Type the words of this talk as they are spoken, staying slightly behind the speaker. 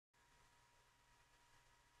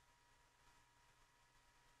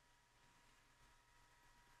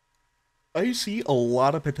I see a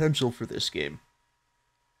lot of potential for this game.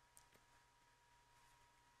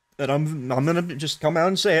 And I'm gonna just come out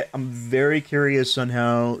and say it. I'm very curious on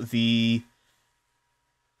how the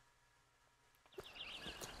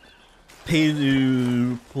pay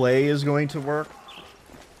to play is going to work,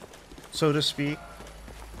 so to speak.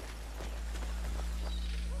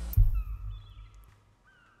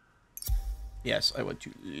 Yes, I want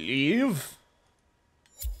to leave.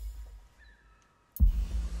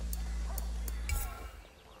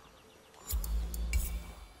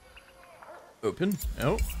 Open.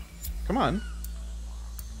 No. Come on.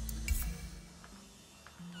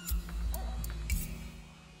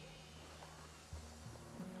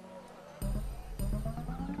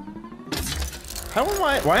 How am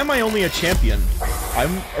I? Why am I only a champion?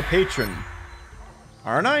 I'm a patron.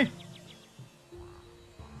 Aren't I?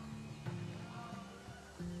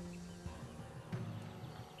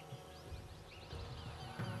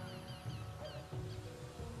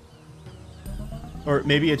 Or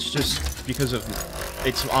maybe it's just because of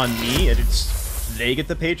it's on me and it's they get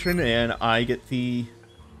the patron and I get the.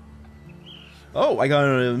 Oh, I got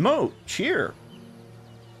an emote. Cheer.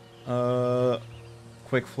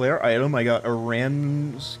 Quick flare item. I got a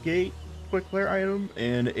Ramsgate quick flare item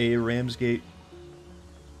and a Ramsgate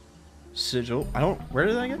sigil. I don't. Where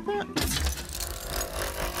did I get that?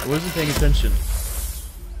 I wasn't paying attention.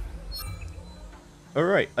 All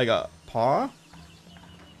right, I got paw.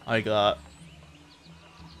 I got.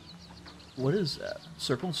 What is that?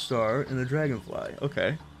 Circle star and a dragonfly.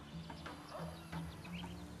 Okay.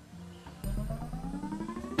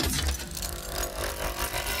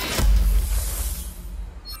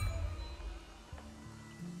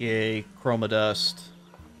 Yay, chroma dust.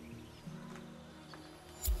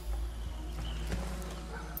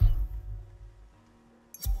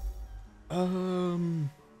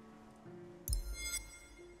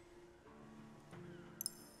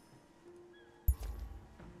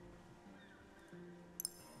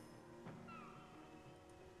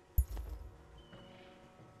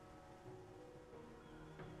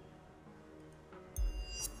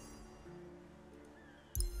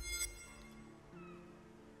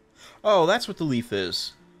 Oh, that's what the leaf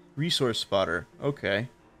is. Resource spotter. Okay.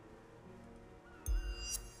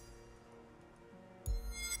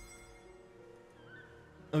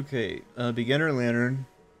 Okay, beginner lantern.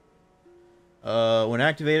 When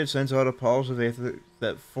activated, sends out a pulse of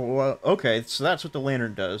that full. Okay, so that's what the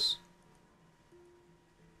lantern does.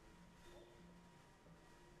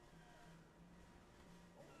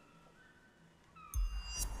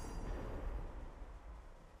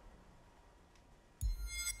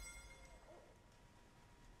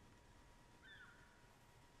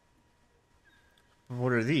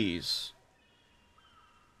 What are these?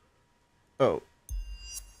 Oh.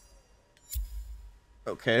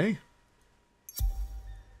 Okay.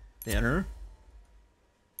 Banner.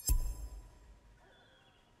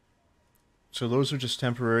 So those are just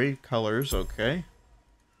temporary colors, okay.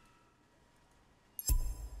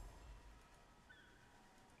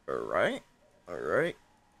 Alright. Alright.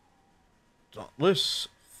 Dauntless.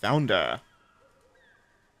 Founder.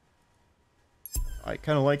 I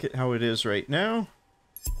kind of like it how it is right now.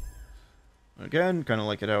 Again, kind of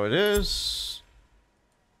like it how it is.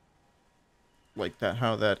 Like that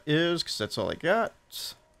how that is, because that's all I got.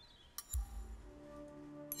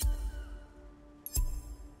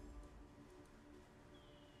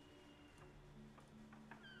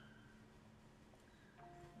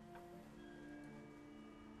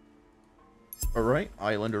 Alright,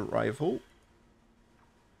 island arrival.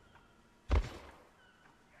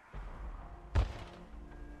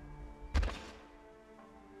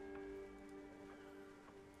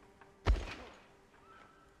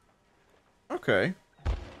 Okay.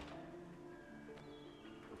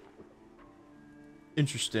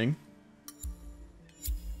 Interesting.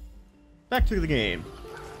 Back to the game.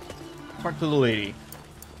 Talk to the lady.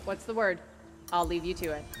 What's the word? I'll leave you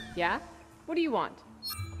to it. Yeah? What do you want?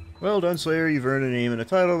 Well done, Slayer. You've earned a name and a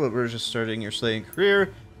title, but we're just starting your slaying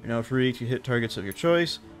career. You're now free to hit targets of your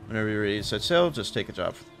choice. Whenever you're ready to set sail, just take a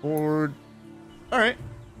job for the board. Alright.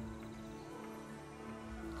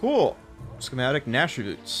 Cool. Schematic Nasher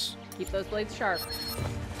boots. Keep those blades sharp.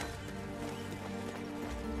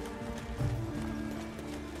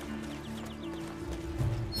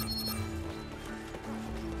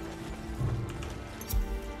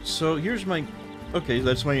 So here's my... Okay,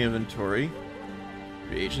 that's my inventory.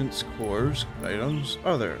 Reagents, cores, items,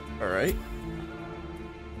 other. Alright.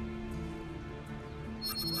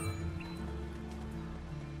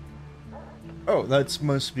 Oh, that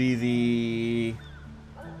must be the...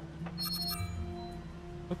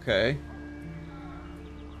 Okay.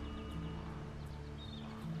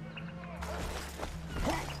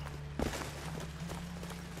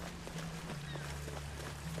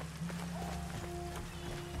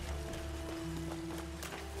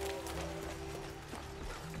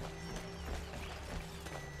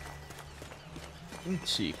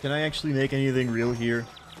 Let's see. Can I actually make anything real here?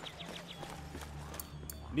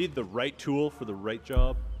 Need the right tool for the right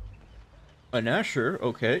job? A Nasher,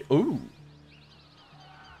 okay. Ooh.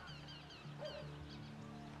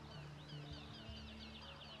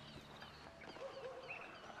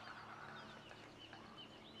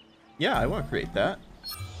 Yeah, I want to create that.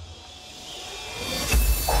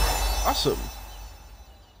 Awesome.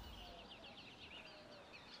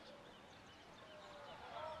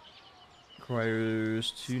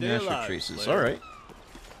 Requires 2 Nasher traces. All right.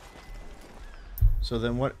 So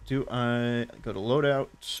then what do I go to loadout?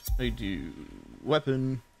 I do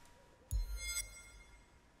weapon.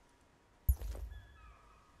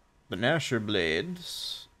 The Nasher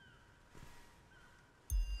blades.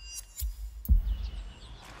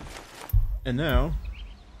 And now,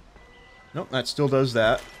 nope, that still does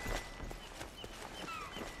that.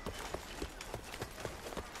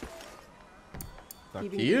 Back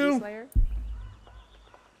to you. Slayer?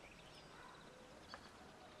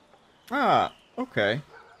 Ah, okay.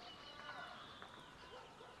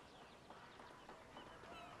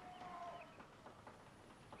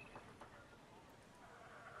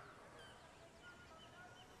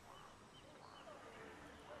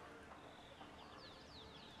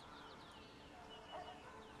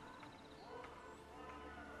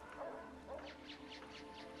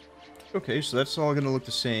 Okay, so that's all going to look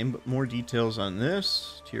the same, but more details on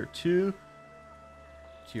this. Tier 2.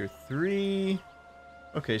 Tier 3.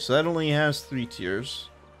 Okay, so that only has 3 tiers.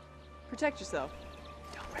 Protect yourself.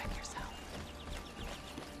 Don't wreck yourself.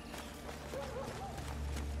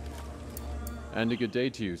 And a good day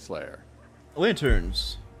to you, Slayer.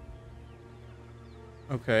 Lanterns.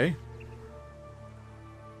 Okay.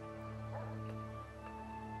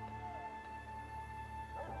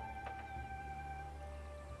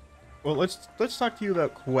 Well, let's talk to you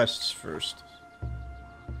about quests first.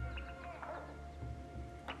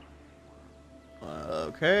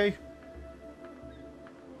 Okay.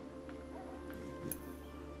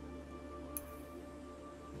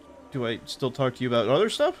 Do I still talk to you about other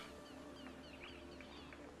stuff?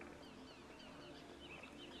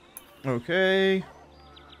 Okay.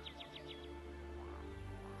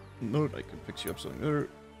 Note, I can fix you up something there.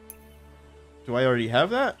 Do I already have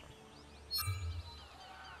that?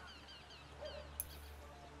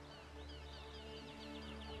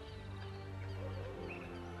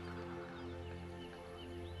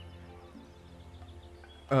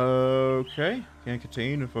 Okay. Can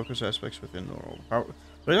contain and focus aspects within normal power.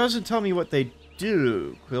 But it doesn't tell me what they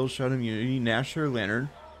do. Quill shot immunity, Nasher, Lantern.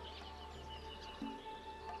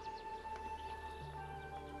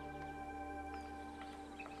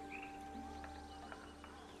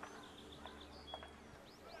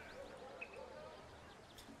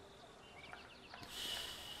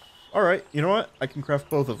 Alright, you know what? I can craft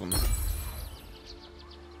both of them.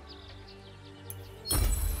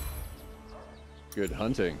 Good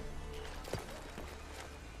hunting.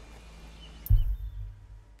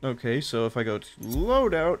 Okay, so if I go to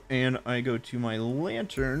loadout and I go to my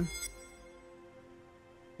lantern,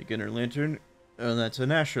 beginner lantern, that's a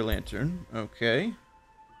Nasher lantern. Okay.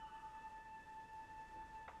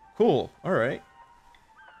 Cool. Alright.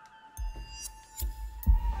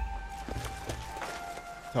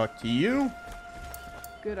 Talk to you.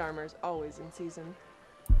 Good armor's always in season.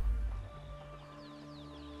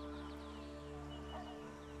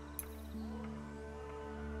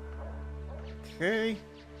 Okay.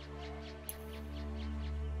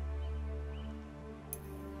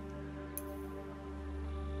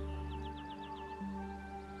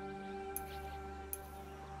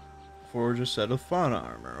 Forge a set of fauna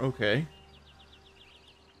armor. Okay.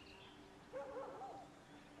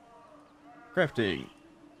 Crafting.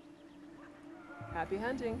 Happy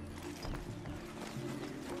hunting.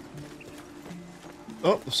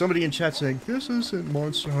 Oh, somebody in chat saying, this isn't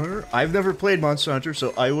Monster Hunter. I've never played Monster Hunter,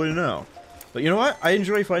 so I wouldn't know. But you know what? I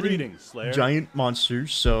enjoy fighting Greetings, Slayer. giant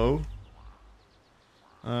monsters, so...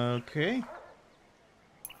 Okay.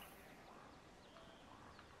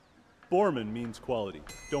 Borman means quality.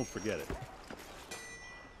 Don't forget it.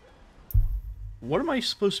 What am I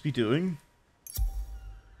supposed to be doing?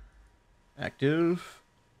 Active.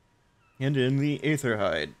 And in the Aether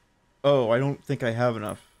Hide. Oh, I don't think I have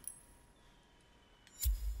enough.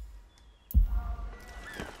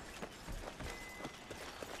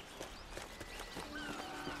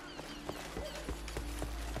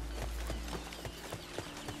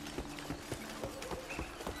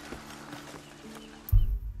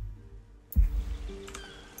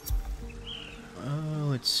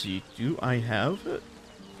 Let's see, do I have it?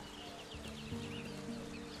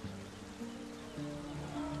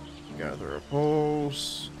 Gather a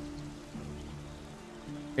pulse.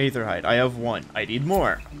 Aetherhide. I have 1. I need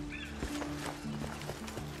more.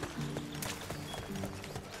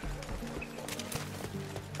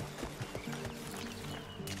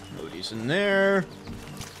 Nobody's in there.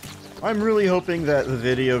 I'm really hoping that the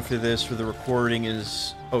video for this, for the recording,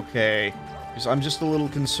 is okay. Because I'm just a little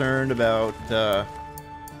concerned about,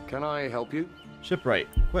 Can I help you? shipwright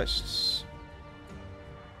quests.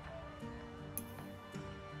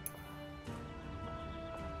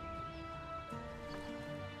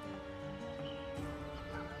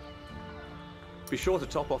 Be sure to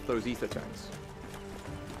top off those ether tanks.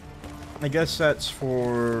 I guess that's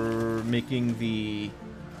for making the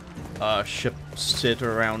ship sit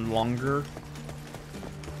around longer.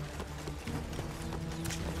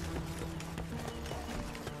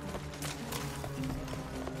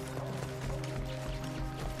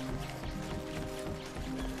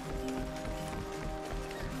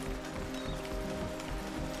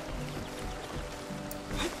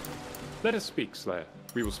 Let us speak, Slayer.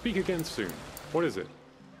 We will speak again soon. What is it?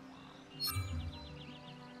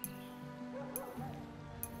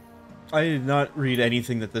 I did not read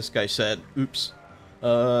anything that this guy said. Oops.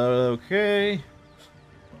 Okay.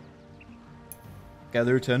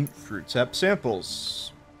 Gather 10 fruit sap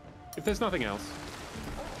samples. If there's nothing else.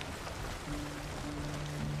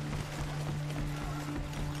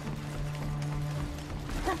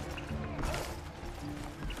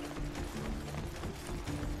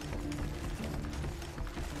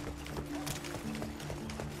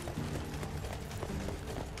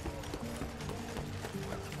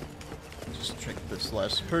 Just check this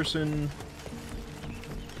last person.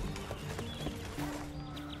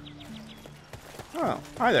 Oh,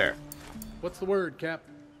 hi there. What's the word, Cap?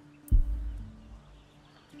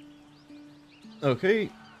 Okay.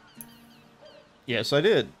 Yes, I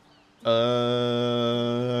did.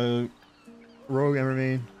 Rogue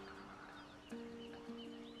Emermain.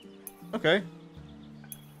 Okay.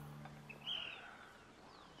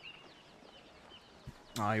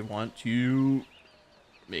 I want to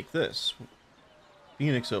make this.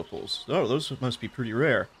 Phoenix opals. Oh, those must be pretty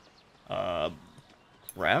rare.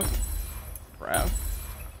 Craft.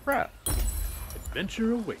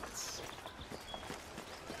 Adventure awaits.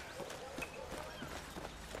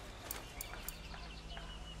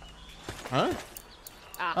 Huh?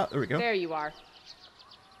 Ah, there we go. There you are.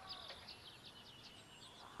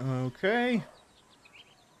 Okay.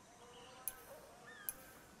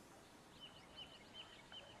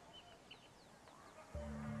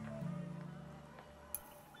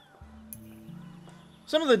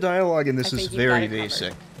 Some of the dialogue in this I is think you've got very it covered.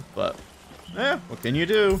 basic, but what can you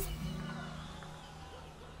do?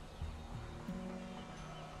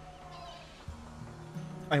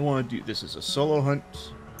 I want to do this as a solo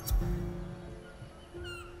hunt.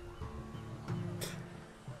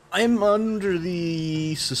 I'm under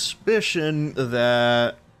the suspicion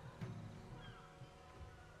that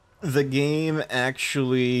the game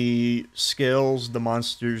actually scales the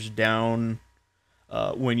monsters down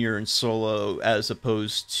when you're in solo as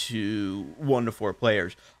opposed to 1 to 4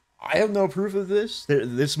 players. I have no proof of this.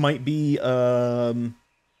 This might be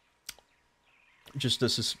just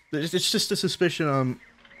it's just a suspicion on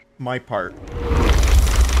my part.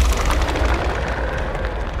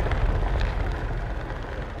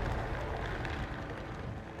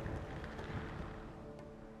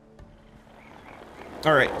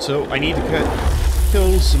 Alright, so I need to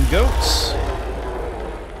kill some goats.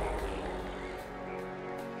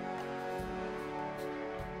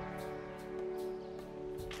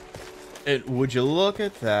 And would you look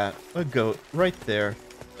at that? A goat right there.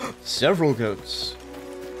 Several goats.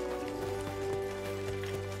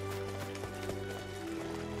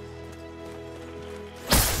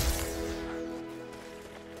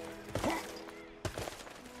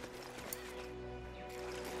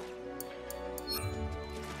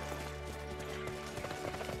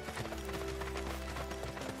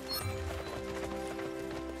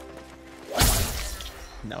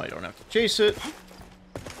 Now I don't have to chase it.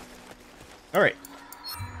 Alright.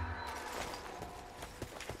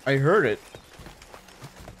 I heard it.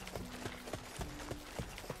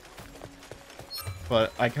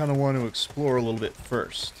 But I kind of want to explore a little bit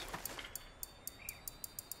first.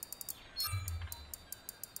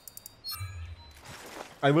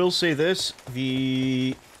 I will say this,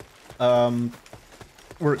 the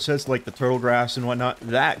where it says like the turtle grass and whatnot,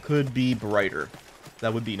 that could be brighter.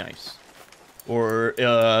 That would be nice. Or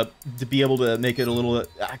to be able to make it a little,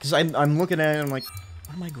 because I'm looking at it and I'm like,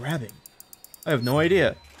 what am I grabbing? I have no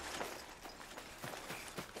idea.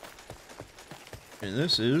 And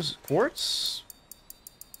this is quartz,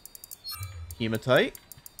 hematite,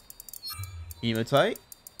 hematite,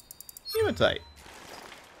 hematite.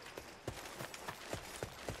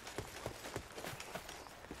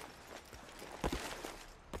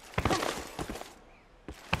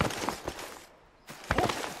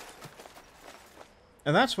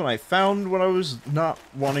 And that's when I found what I was not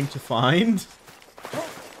wanting to find.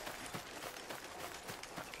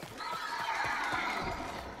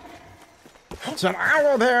 It's an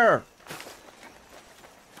owl there!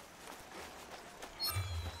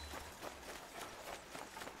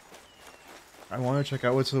 I want to check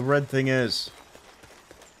out what the red thing is.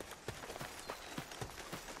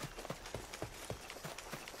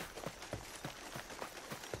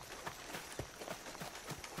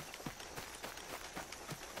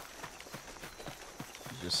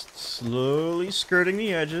 Just slowly skirting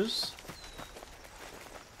the edges.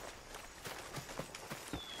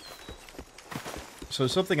 So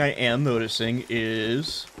something I am noticing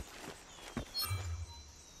is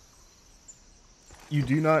you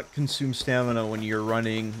do not consume stamina when you're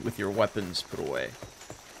running with your weapons put away.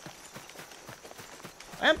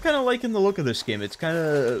 I am kind of liking the look of this game. It's kind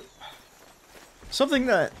of something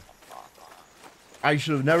that I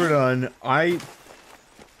should have never done. I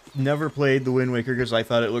never played the Wind Waker because I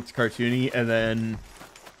thought it looked cartoony, and then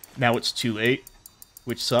now it's too late,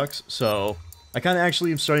 which sucks. So I kind of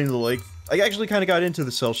actually am starting to like. I actually kind of got into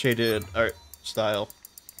the cel-shaded art style.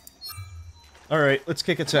 Alright, let's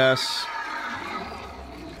kick its ass.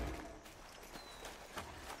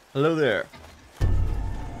 Hello there.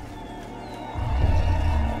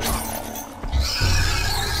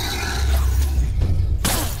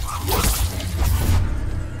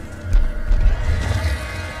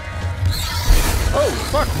 Oh,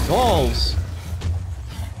 fuck balls!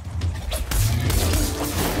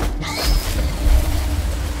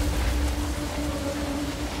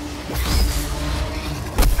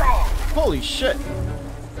 Holy shit!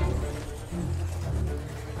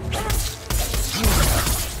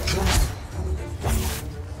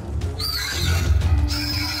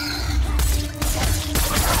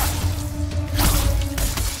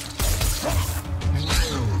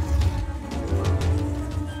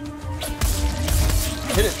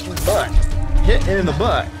 Hit it in the butt. Hit it in the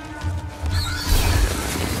butt.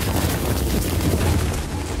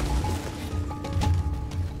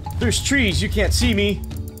 There's trees, you can't see me.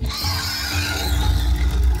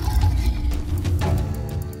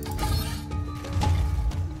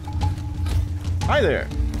 Hi there.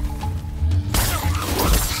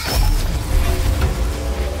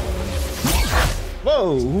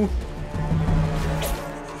 Whoa.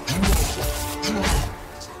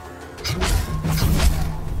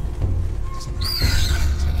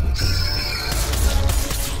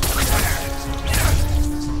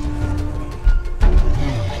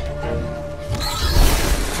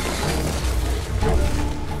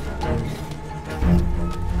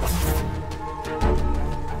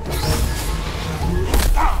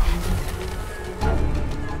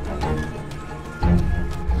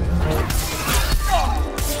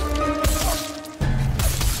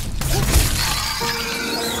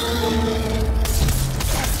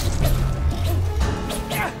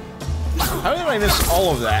 How did I miss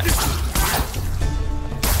all of that?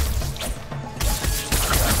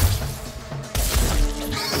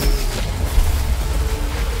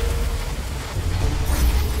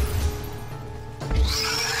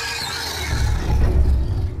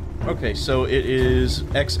 Okay, so it is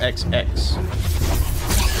XXX.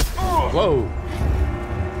 Whoa.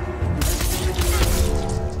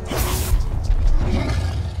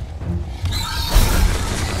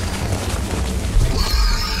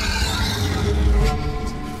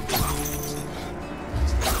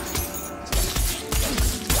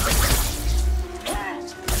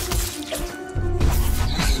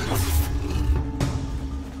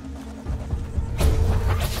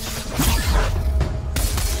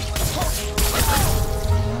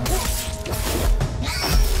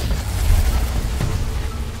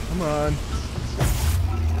 Come on.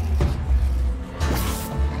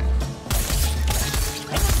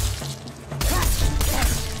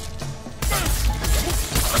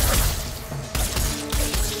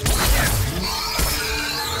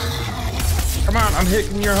 Come on, I'm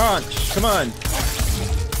hitting your haunch. Come on.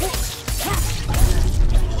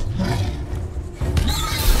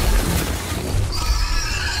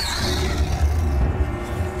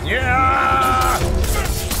 Yeah!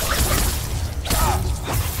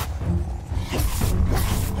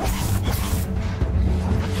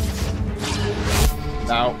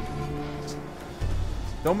 Ow.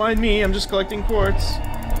 Don't mind me, I'm just collecting quartz.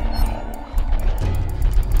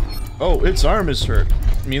 Oh, its arm is hurt.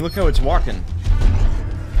 I mean, look how it's walking.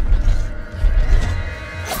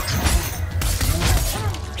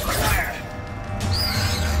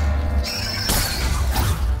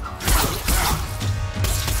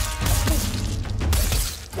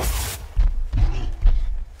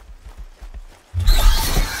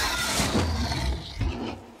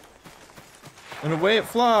 And away it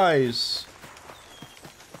flies!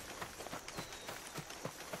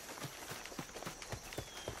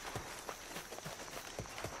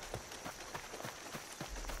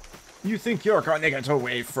 You think you're gonna get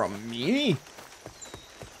away from me?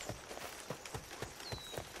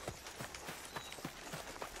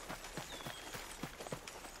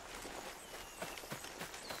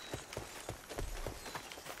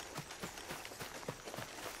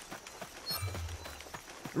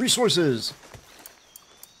 Resources!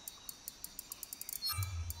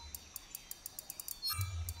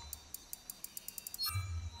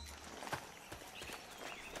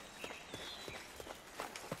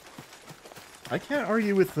 I can't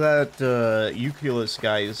argue with that Euculus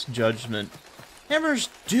guy's judgment. Hammers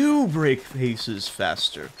do break faces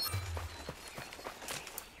faster.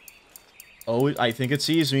 Oh, I think it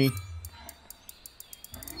sees me.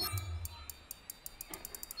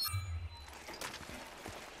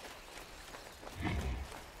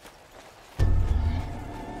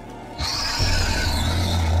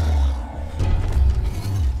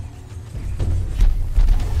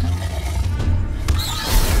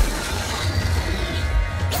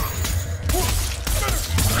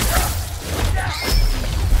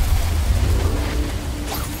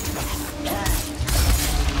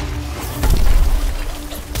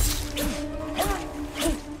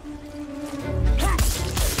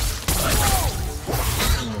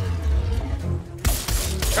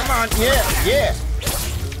 Yeah, yeah.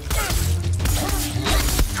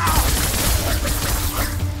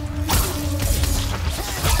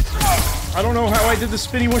 I don't know how I did the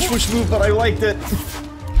spinny whoosh whoosh move, but I liked it.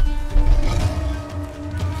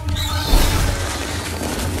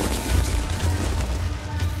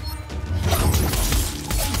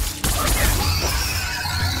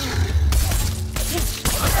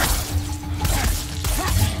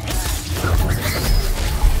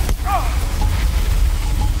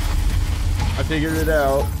 Figured it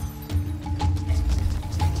out.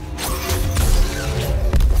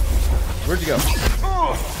 Where'd you go?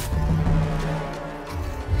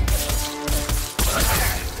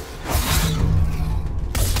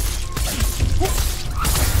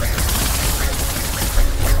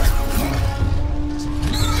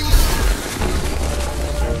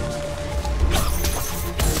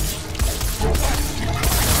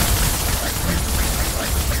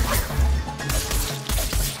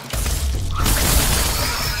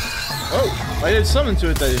 I did something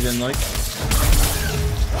to it that I didn't like.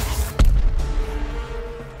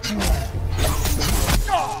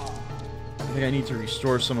 I think I need to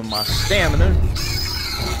restore some of my stamina.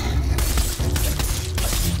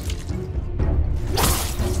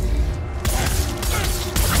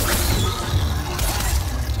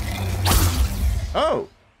 Oh!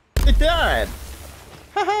 It died!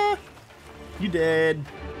 Haha! You dead.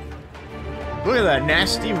 Look at that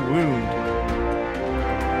nasty wound.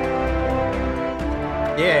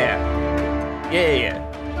 Yeah.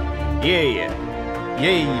 Yeah. Yeah.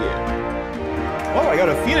 Yeah. Oh, I got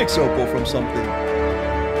a Phoenix Opal from something.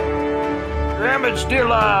 Damage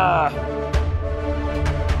dealer!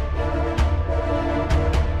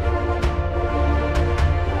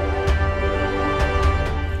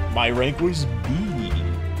 My rank was B.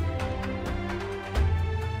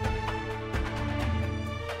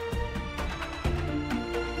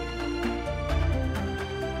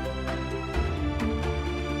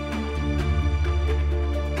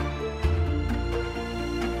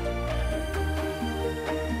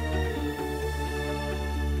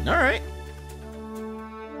 Alright.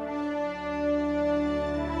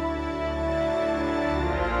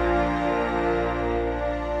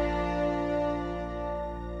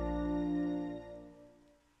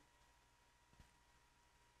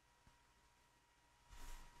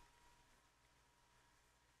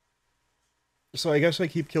 So I guess I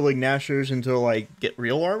keep killing Nashers until I get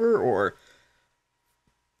real armor, or...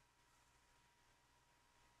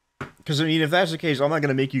 Because, I mean, if that's the case, I'm not going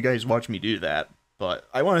to make you guys watch me do that. But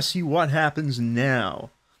I want to see what happens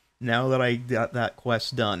now. Now that I got that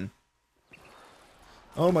quest done.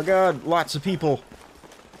 Oh my god, lots of people.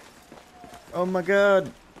 Oh my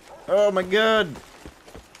god. Oh my god.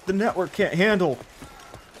 The network can't handle.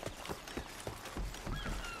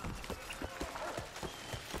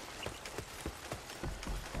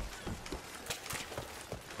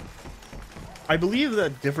 I believe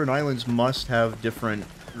that different islands must have different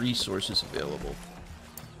resources available.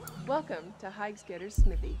 Welcome to Highskitter's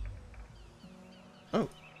Smithy. Oh,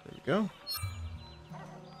 there you go.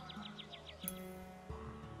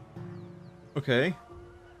 Okay.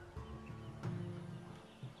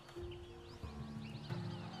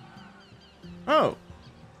 Oh,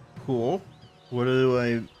 cool. What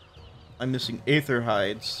do I'm missing Aether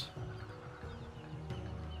Hides.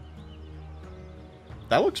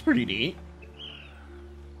 That looks pretty neat.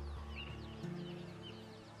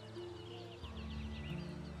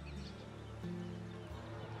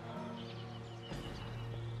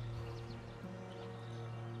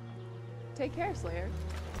 Take care, Slayer.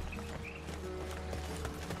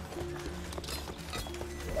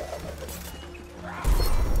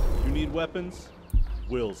 You need weapons?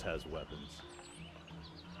 Wills has weapons.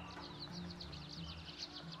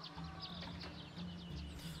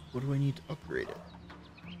 What do I need to upgrade it?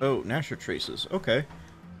 Oh, Nasher Traces. Okay.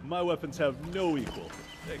 My weapons have no equal,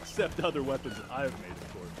 except other weapons I've made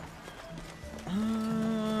before.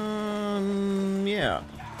 Yeah.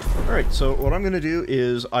 Alright, so what I'm going to do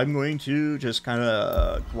is I'm going to just kind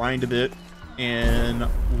of grind a bit, and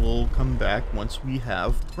we'll come back once we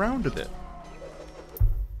have ground a bit.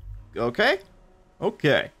 Okay?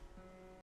 Okay.